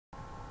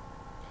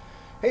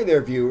Hey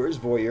there, viewers,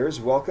 voyeurs,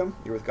 welcome.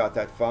 You're with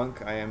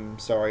gothatfunk. I am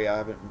sorry I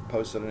haven't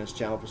posted on this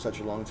channel for such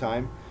a long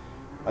time.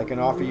 I can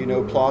offer you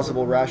no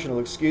plausible, rational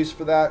excuse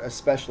for that,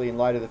 especially in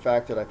light of the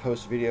fact that I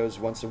post videos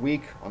once a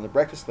week on the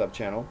Breakfast Club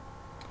channel.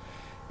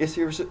 If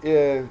you're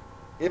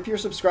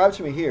subscribed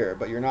to me here,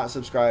 but you're not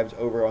subscribed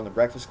over on the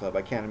Breakfast Club,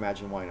 I can't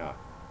imagine why not.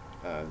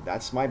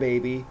 That's my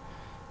baby.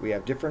 We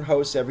have different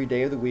hosts every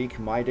day of the week.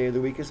 My day of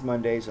the week is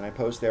Mondays, and I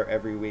post there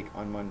every week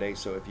on Monday.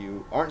 So if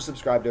you aren't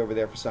subscribed over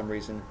there for some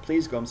reason,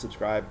 please go and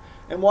subscribe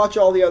and watch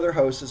all the other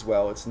hosts as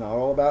well. It's not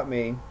all about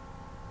me.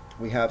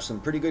 We have some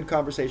pretty good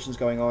conversations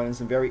going on and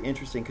some very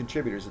interesting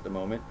contributors at the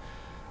moment.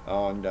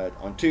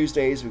 On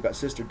Tuesdays, we've got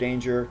Sister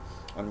Danger.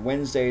 On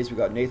Wednesdays, we've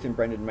got Nathan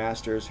Brendan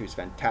Masters, who's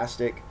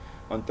fantastic.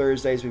 On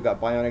Thursdays, we've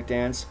got Bionic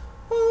Dance,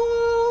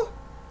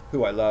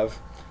 who I love.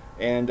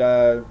 And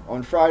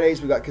on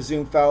Fridays, we got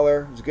Kazoom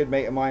Fowler, who's a good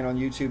mate of mine on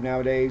YouTube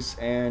nowadays,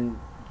 and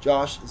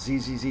Josh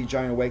ZZZ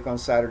Giant Awake on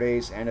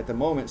Saturdays. And at the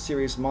moment,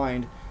 Serious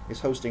Mind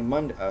is hosting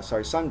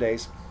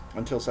Sundays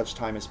until such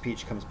time as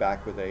Peach comes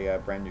back with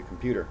a brand new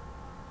computer.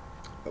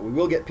 But we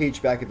will get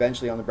Peach back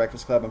eventually on the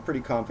Breakfast Club. I'm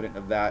pretty confident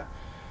of that.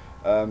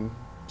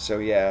 So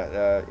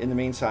yeah, in the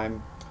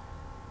meantime,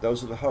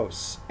 those are the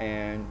hosts,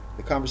 and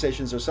the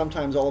conversations are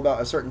sometimes all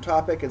about a certain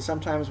topic, and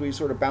sometimes we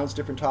sort of bounce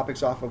different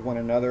topics off of one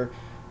another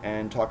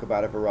and talk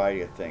about a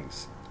variety of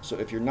things. So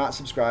if you're not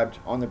subscribed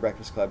on the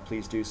Breakfast Club,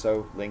 please do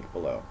so, link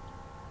below.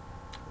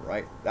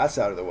 Right, that's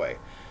out of the way.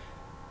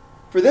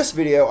 For this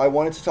video, I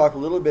wanted to talk a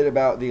little bit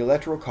about the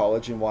Electoral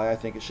College and why I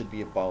think it should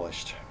be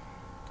abolished.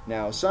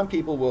 Now, some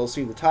people will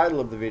see the title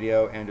of the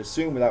video and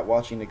assume without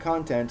watching the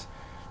content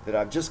that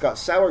I've just got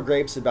sour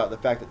grapes about the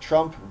fact that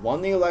Trump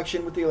won the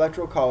election with the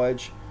Electoral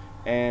College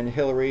and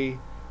Hillary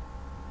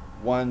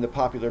won the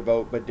popular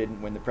vote but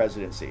didn't win the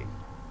presidency.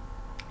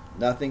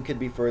 Nothing could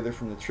be further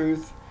from the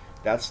truth.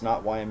 That's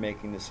not why I'm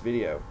making this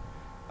video.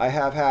 I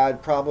have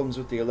had problems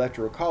with the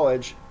Electoral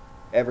College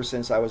ever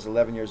since I was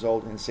 11 years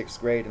old in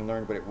 6th grade and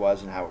learned what it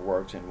was and how it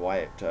worked and why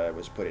it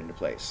was put into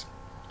place.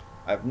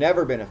 I've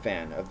never been a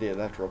fan of the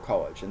Electoral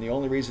College, and the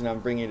only reason I'm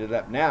bringing it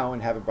up now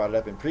and haven't brought it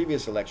up in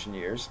previous election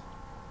years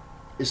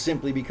is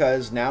simply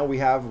because now we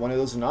have one of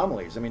those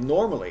anomalies. I mean,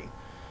 normally,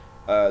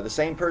 the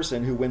same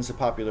person who wins the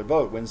popular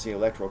vote wins the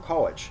Electoral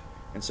College.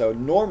 And so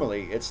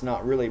normally it's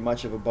not really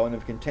much of a bone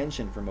of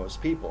contention for most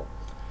people.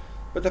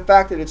 But the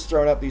fact that it's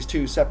thrown up these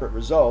two separate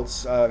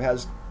results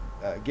has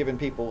given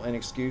people an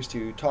excuse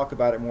to talk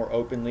about it more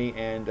openly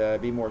and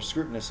be more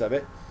scrutinous of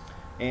it.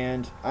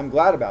 And I'm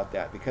glad about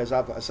that, because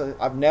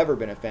I've never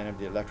been a fan of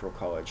the Electoral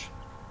College.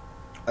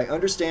 I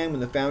understand when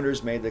the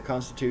founders made the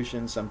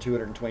Constitution some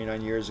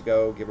 229 years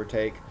ago, give or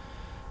take,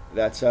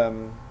 that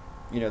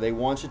they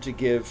wanted to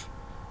give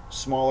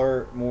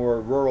smaller,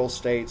 more rural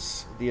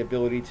states the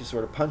ability to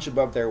sort of punch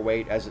above their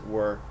weight, as it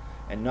were,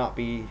 and not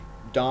be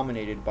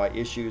dominated by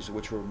issues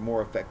which were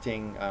more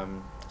affecting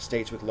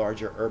states with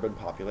larger urban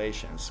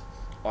populations.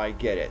 I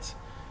get it.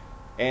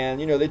 And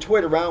they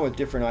toyed around with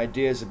different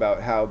ideas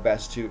about how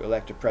best to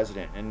elect a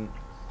president. And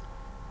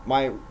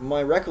my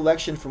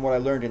recollection from what I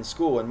learned in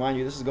school, and mind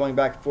you, this is going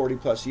back 40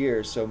 plus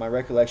years, so my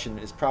recollection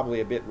is probably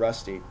a bit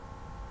rusty,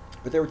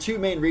 but there were two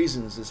main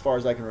reasons, as far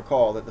as I can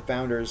recall, that the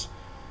founders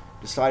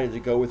decided to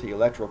go with the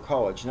Electoral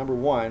College. Number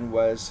one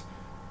was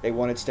they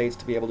wanted states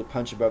to be able to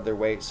punch above their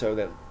weight so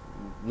that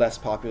less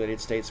populated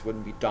states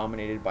wouldn't be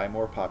dominated by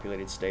more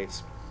populated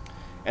states.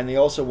 And they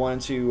also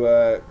wanted to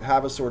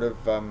have a sort of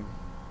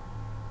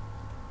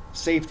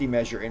safety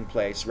measure in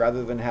place.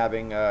 Rather than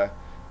having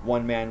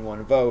one man,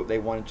 one vote, they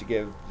wanted to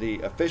give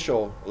the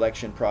official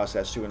election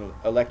process to an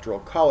Electoral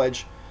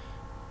College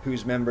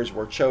whose members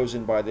were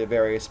chosen by the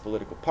various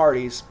political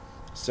parties,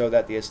 so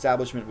that the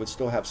establishment would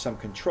still have some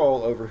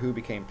control over who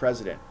became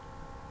president.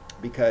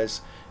 Because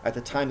at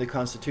the time the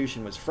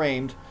Constitution was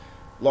framed,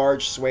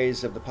 large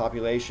swathes of the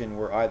population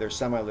were either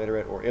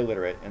semi-literate or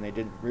illiterate, and they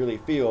didn't really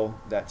feel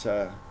that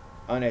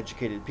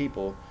uneducated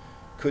people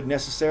could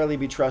necessarily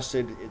be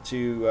trusted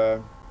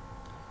to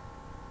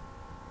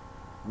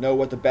know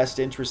what the best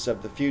interests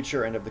of the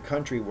future and of the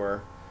country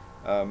were.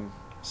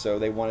 So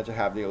they wanted to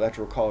have the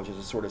Electoral College as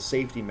a sort of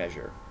safety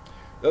measure.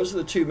 Those are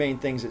the two main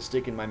things that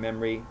stick in my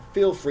memory.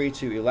 Feel free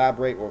to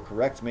elaborate or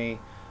correct me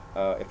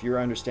if your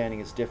understanding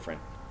is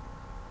different.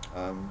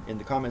 In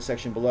the comment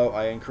section below,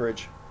 I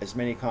encourage as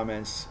many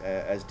comments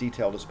as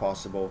detailed as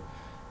possible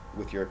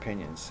with your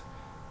opinions.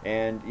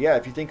 And yeah,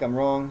 if you think I'm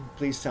wrong,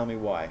 please tell me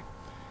why.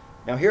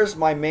 Now here's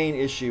my main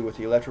issue with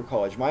the Electoral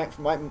College.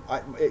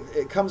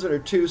 It comes under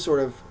two sort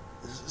of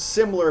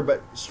similar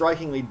but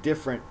strikingly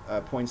different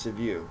points of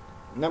view.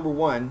 Number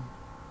one,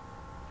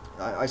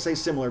 I say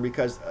similar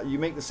because you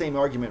make the same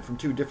argument from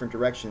two different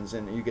directions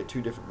and you get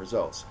two different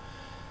results.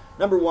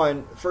 Number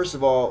one, first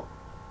of all,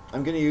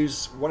 I'm going to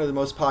use one of the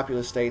most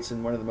populous states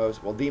and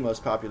the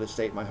most populous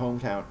state, my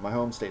hometown, my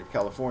home state of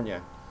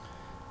California,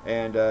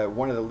 and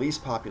one of the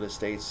least populous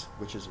states,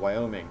 which is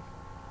Wyoming.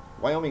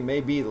 Wyoming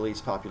may be the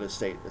least populous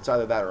state. It's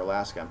either that or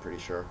Alaska, I'm pretty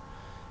sure.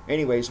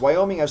 Anyways,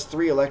 Wyoming has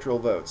 3 electoral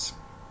votes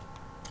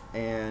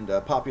and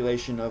a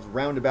population of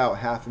round about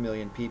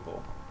 500,000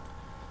 people.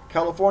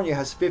 California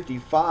has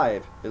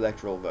 55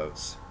 electoral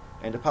votes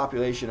and a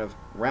population of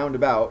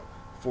roundabout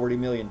 40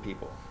 million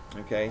people.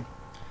 Okay,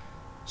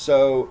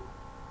 so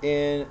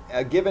in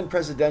a given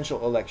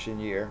presidential election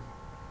year,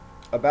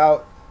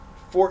 about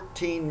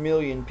 14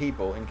 million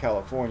people in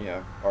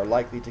California are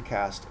likely to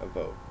cast a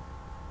vote.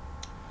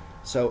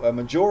 So a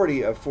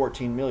majority of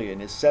 14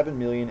 million is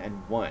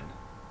 7,000,001.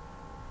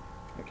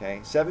 Okay,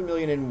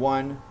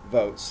 7,000,001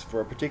 votes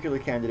for a particular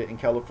candidate in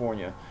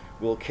California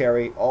will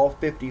carry all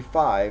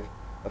 55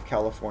 of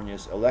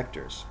California's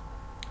electors,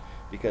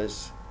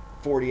 because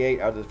 48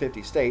 out of the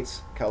 50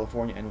 states,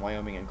 California and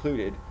Wyoming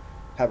included,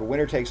 have a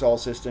winner-takes-all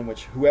system,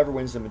 which whoever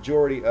wins the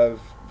majority of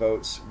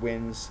votes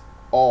wins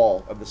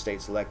all of the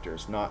state's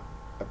electors, not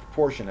a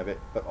proportion of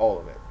it, but all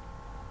of it.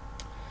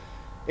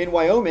 In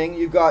Wyoming,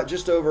 you've got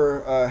just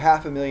over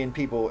 500,000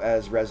 people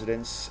as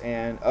residents,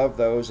 and of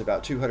those,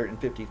 about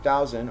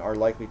 250,000 are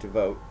likely to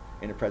vote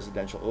in a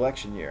presidential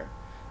election year.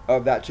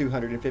 Of that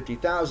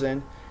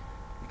 250,000,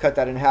 cut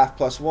that in half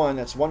plus one,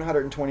 that's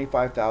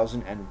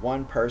 125,000, and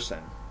one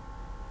person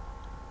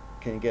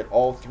can get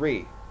all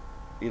 3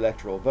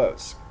 electoral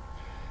votes.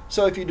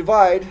 So if you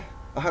divide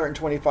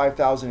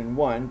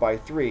 125,001 by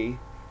 3,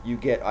 you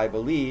get, I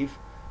believe,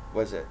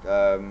 was it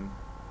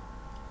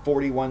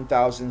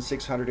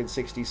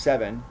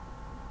 41,667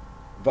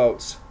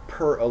 votes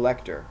per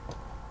elector.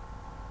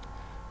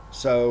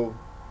 So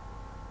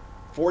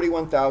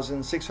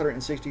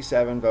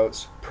 41,667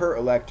 votes per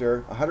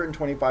elector,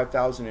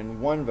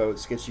 125,001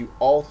 votes gets you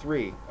all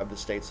 3 of the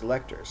state's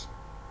electors.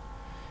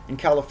 In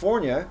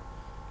California,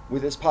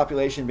 with its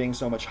population being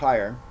so much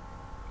higher,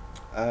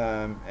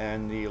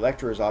 and the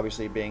electors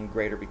obviously being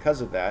greater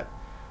because of that,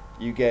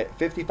 you get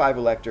 55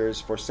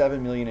 electors for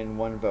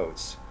 7,000,001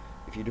 votes.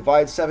 If you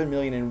divide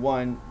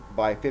 7,000,001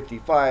 by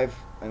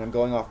 55, and I'm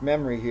going off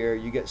memory here,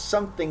 you get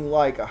something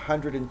like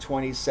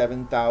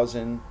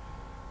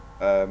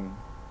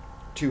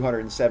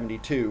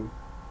 127,272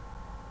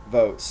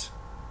 votes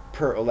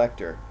per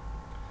elector.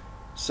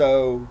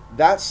 So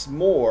that's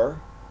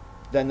more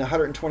than the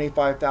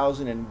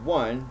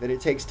 125,001 that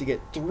it takes to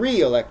get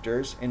 3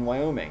 electors in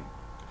Wyoming.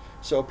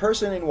 So a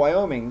person in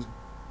Wyoming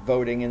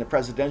voting in the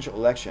presidential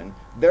election,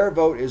 their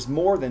vote is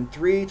more than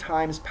 3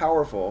 times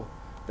powerful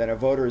than a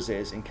voter's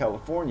is in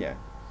California.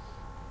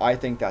 I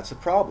think that's a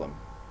problem.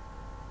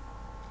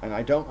 And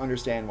I don't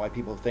understand why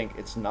people think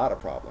it's not a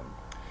problem.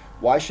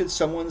 Why should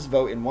someone's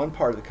vote in one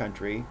part of the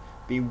country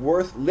be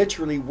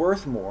literally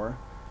worth more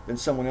than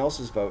someone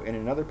else's vote in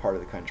another part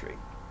of the country?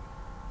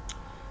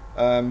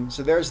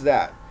 So there's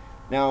that.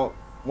 Now,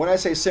 when I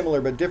say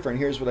similar but different,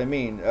 here's what I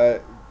mean.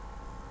 The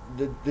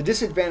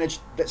disadvantage.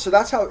 So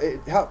that's how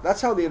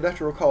the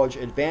Electoral College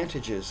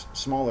advantages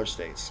smaller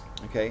states.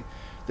 Okay,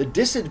 the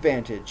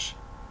disadvantage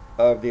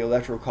of the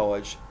Electoral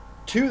College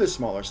to the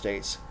smaller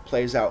states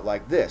plays out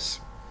like this.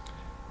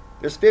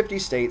 There's 50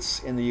 states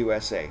in the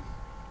USA,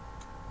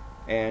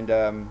 and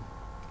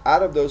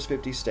out of those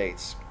 50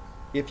 states,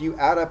 if you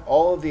add up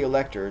all of the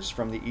electors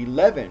from the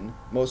 11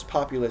 most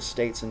populous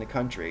states in the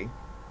country,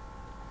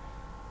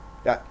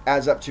 that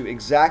adds up to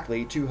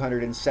exactly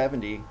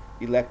 270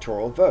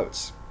 electoral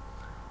votes,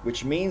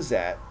 which means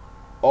that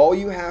all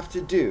you have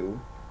to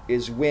do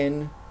is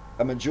win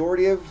a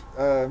majority of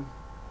the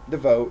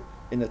vote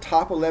in the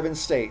top 11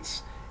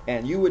 states,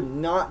 and you would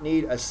not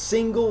need a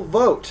single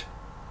vote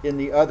in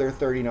the other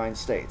 39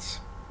 states.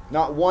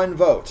 Not one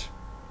vote.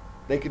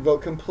 They could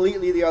vote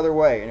completely the other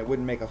way, and it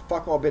wouldn't make a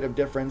fuck all bit of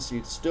difference.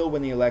 You'd still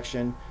win the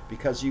election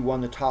because you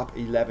won the top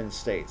 11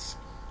 states.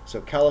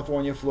 So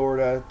California,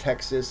 Florida,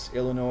 Texas,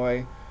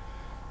 Illinois,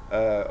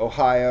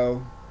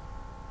 Ohio,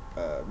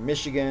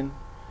 Michigan.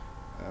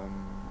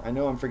 I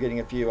know I'm forgetting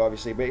a few,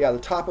 obviously, but yeah, the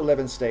top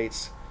 11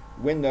 states,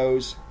 win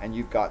those, and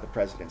you've got the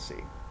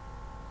presidency.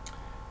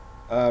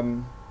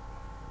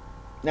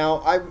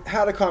 Now, I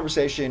had a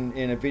conversation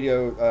in a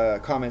video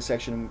comment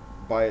section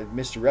by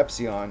Mr.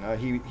 Repsion.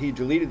 He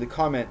deleted the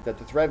comment that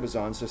the thread was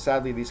on, so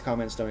sadly these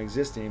comments don't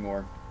exist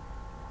anymore.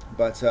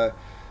 But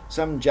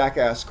some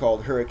jackass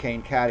called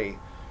Hurricane Caddy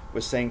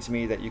was saying to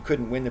me that you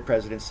couldn't win the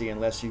presidency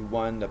unless you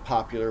won the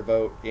popular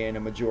vote in a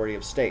majority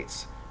of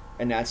states.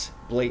 And that's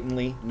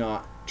blatantly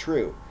not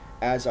true.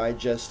 As I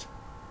just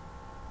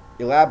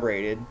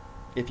elaborated,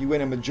 if you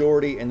win a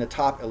majority in the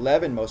top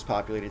 11 most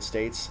populated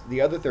states, the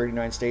other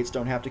 39 states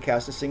don't have to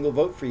cast a single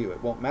vote for you.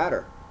 It won't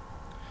matter.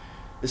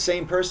 The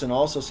same person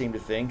also seemed to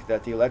think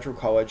that the Electoral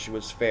College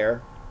was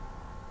fair,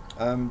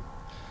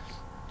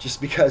 just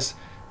because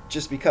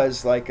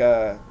like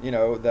you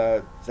know,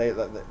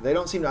 they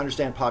don't seem to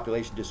understand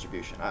population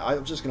distribution.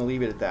 I'm just going to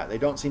leave it at that. They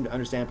don't seem to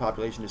understand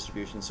population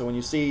distribution. So when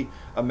you see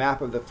a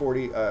map of the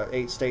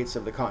 48 states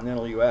of the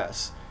continental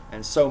U.S.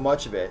 and so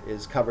much of it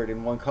is covered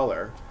in one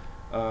color,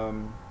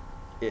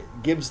 it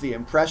gives the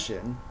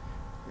impression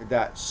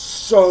that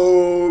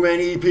so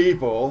many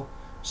people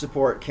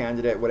support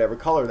candidate whatever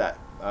color that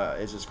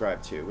is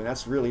ascribed to, and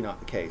that's really not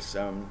the case.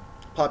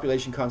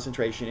 Population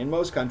concentration in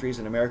most countries,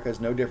 and America is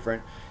no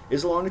different,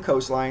 is along the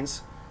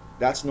coastlines.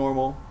 That's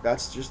normal.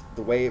 That's just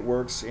the way it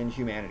works in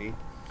humanity.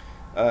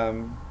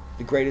 In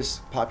the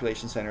greatest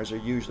population centers are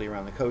usually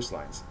around the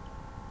coastlines.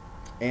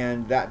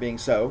 And that being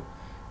so,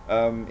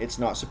 it's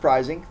not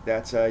surprising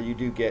that you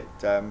do get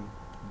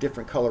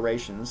different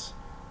colorations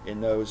in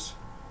those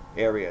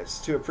areas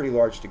to a pretty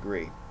large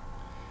degree.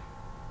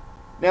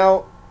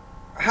 Now,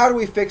 how do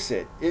we fix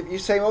it? If you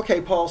say,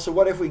 okay, Paul, so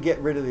what if we get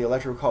rid of the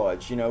Electoral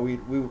College? You know, we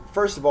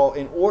first of all,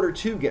 in order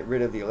to get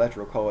rid of the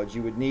Electoral College,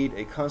 you would need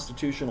a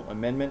constitutional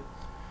amendment.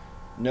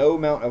 No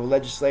amount of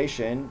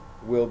legislation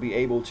will be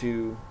able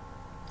to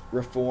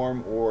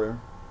reform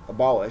or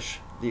abolish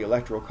the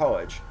Electoral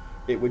College.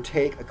 It would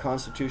take a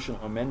constitutional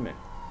amendment.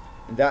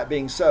 And that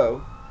being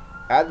so,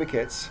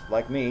 advocates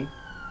like me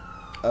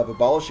of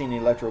abolishing the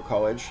Electoral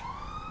College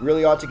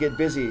really ought to get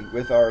busy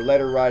with our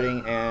letter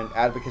writing and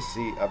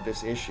advocacy of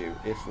this issue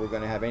if we're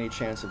going to have any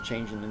chance of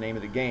changing the name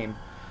of the game,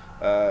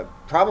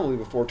 probably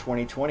before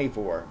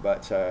 2024.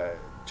 But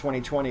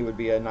 2020 would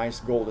be a nice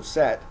goal to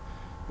set,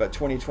 but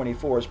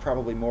 2024 is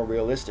probably more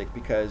realistic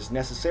because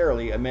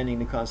necessarily amending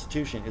the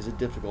Constitution is a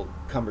difficult,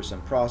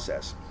 cumbersome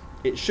process.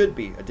 It should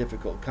be a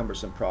difficult,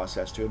 cumbersome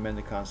process to amend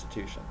the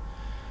Constitution.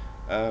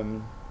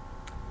 And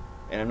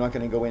I'm not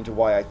going to go into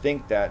why I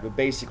think that, but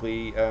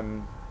basically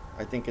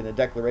I think in the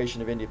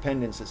Declaration of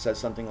Independence it says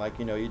something like,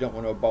 you know, you don't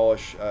want to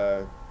abolish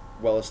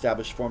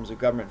well-established forms of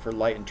government for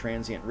light and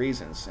transient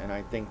reasons, and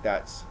I think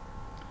that's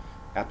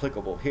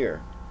applicable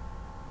here.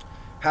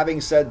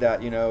 Having said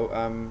that, you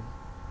know,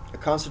 a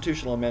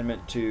constitutional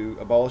amendment to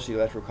abolish the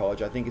Electoral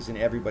College I think is in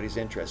everybody's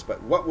interest,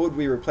 but what would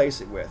we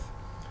replace it with?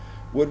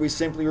 Would we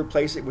simply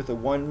replace it with a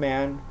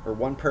one-man or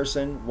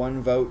one-person,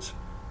 one-vote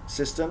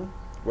system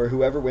where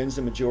whoever wins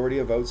the majority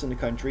of votes in the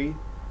country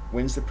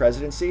wins the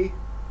presidency?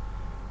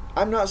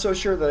 I'm not so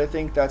sure that I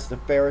think that's the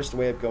fairest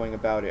way of going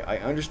about it. I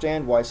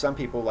understand why some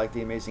people, like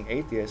the Amazing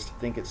Atheist,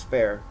 think it's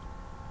fair.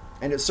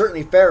 And it's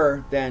certainly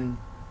fairer than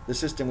the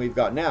system we've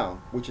got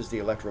now, which is the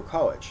Electoral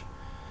College.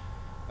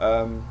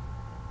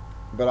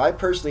 But I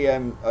personally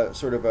am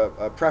sort of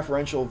a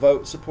preferential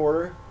vote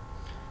supporter,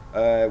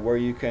 where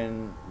you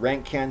can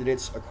rank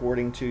candidates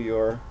according to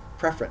your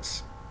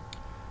preference.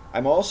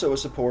 I'm also a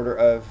supporter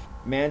of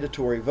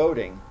mandatory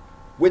voting,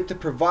 with the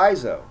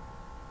proviso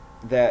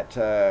that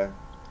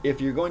if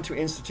you're going to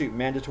institute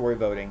mandatory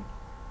voting,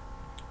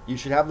 you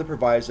should have the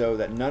proviso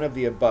that none of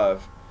the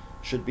above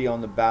should be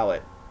on the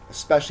ballot,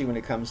 especially when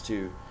it comes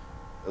to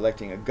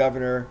electing a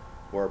governor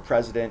or a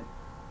president,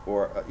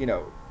 or you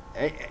know,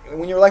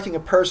 when you're electing a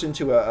person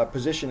to a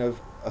position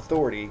of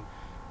authority.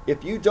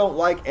 If you don't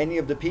like any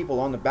of the people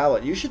on the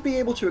ballot, you should be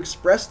able to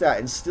express that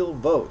and still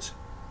vote.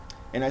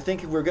 And I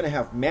think if we're going to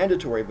have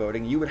mandatory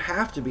voting, you would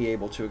have to be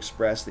able to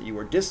express that you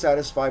are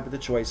dissatisfied with the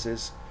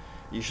choices.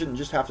 You shouldn't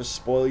just have to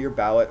spoil your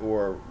ballot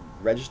or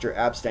register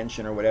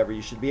abstention or whatever.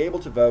 You should be able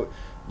to vote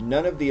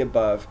none of the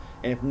above.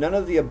 And if none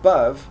of the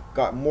above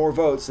got more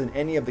votes than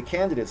any of the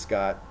candidates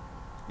got,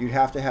 you'd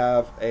have to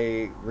have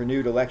a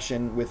renewed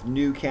election with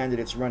new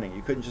candidates running.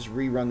 You couldn't just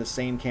rerun the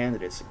same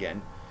candidates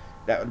again.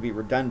 That would be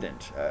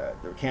redundant.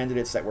 The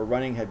candidates that were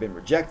running had been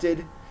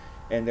rejected,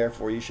 and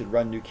therefore you should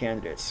run new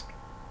candidates.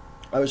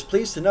 I was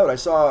pleased to note, I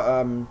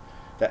saw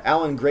that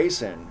Alan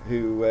Grayson,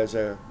 who was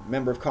a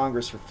member of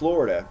Congress for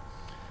Florida,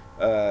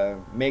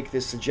 make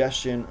this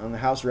suggestion on the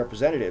House of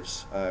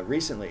Representatives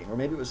recently, or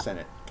maybe it was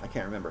Senate, I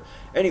can't remember.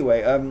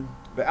 Anyway,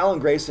 but Alan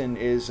Grayson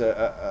is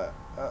a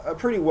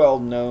pretty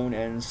well-known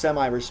and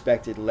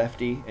semi-respected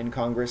lefty in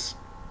Congress,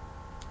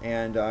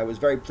 and I was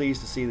very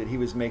pleased to see that he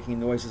was making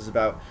noises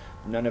about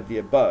none of the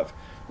above.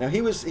 Now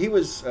he was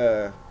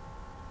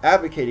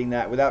advocating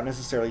that without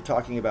necessarily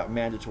talking about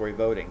mandatory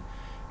voting,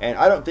 and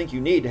I don't think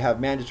you need to have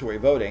mandatory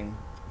voting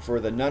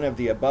for the none of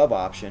the above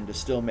option to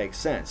still make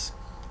sense.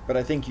 But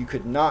I think you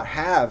could not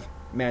have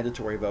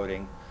mandatory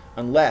voting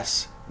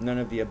unless none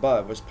of the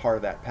above was part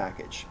of that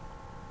package.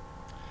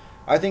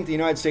 I think the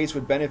United States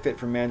would benefit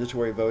from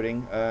mandatory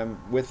voting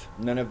with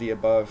none of the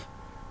above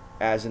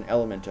as an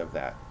element of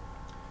that.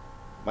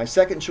 My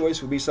second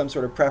choice would be some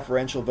sort of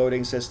preferential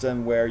voting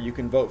system where you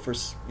can vote for,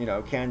 you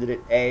know,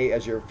 candidate A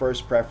as your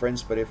first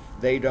preference, but if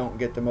they don't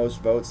get the most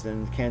votes,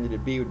 then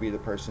candidate B would be the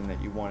person that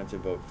you wanted to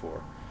vote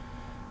for.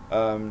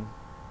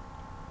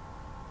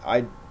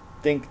 I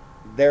think,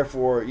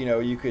 therefore, you know,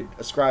 you could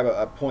ascribe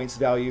a points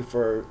value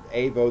for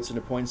A votes and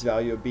a points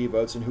value of B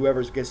votes, and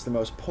whoever gets the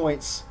most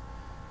points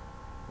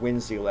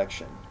wins the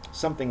election.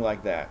 Something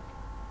like that.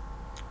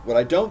 What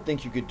I don't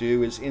think you could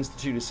do is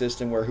institute a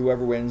system where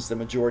whoever wins the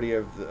majority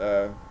of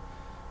the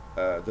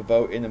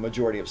vote in the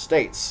majority of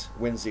states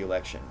wins the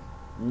election.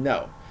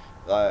 No.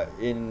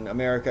 In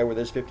America, where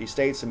there's 50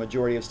 states, the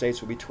majority of states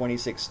will be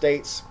 26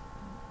 states,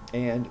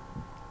 and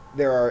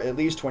there are at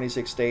least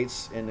 26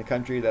 states in the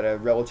country that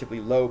have relatively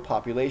low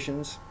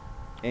populations,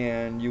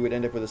 and you would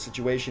end up with a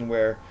situation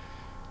where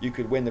you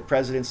could win the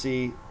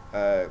presidency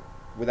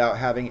without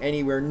having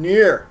anywhere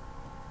near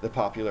the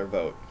popular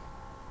vote.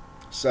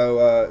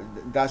 So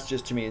that's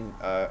just, to me,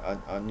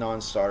 a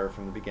non-starter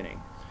from the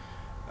beginning.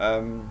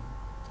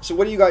 So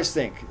what do you guys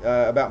think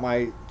about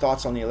my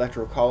thoughts on the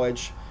Electoral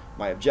College,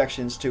 my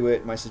objections to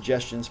it, my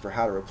suggestions for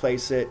how to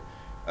replace it?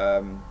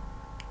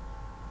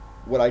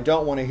 What I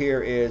don't want to hear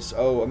is,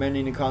 oh,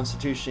 amending the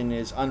Constitution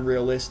is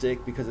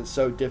unrealistic because it's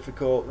so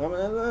difficult.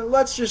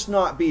 Let's just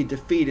not be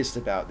defeatist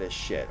about this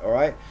shit, all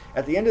right?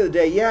 At the end of the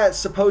day, yeah, it's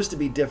supposed to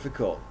be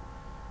difficult.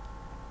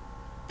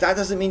 That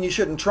doesn't mean you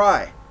shouldn't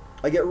try.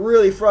 I get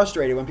really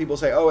frustrated when people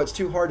say, oh, it's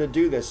too hard to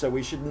do this, so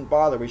we shouldn't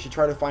bother. We should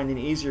try to find an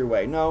easier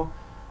way. No,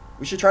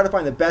 we should try to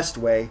find the best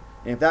way,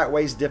 and if that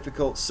way's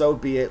difficult, so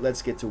be it.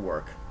 Let's get to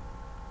work.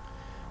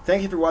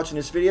 Thank you for watching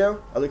this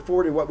video. I look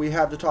forward to what we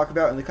have to talk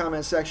about in the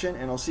comments section,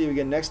 and I'll see you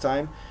again next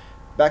time.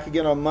 Back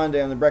again on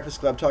Monday on The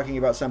Breakfast Club talking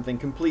about something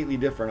completely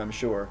different, I'm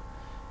sure.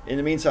 In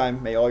the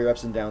meantime, may all your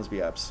ups and downs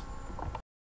be ups.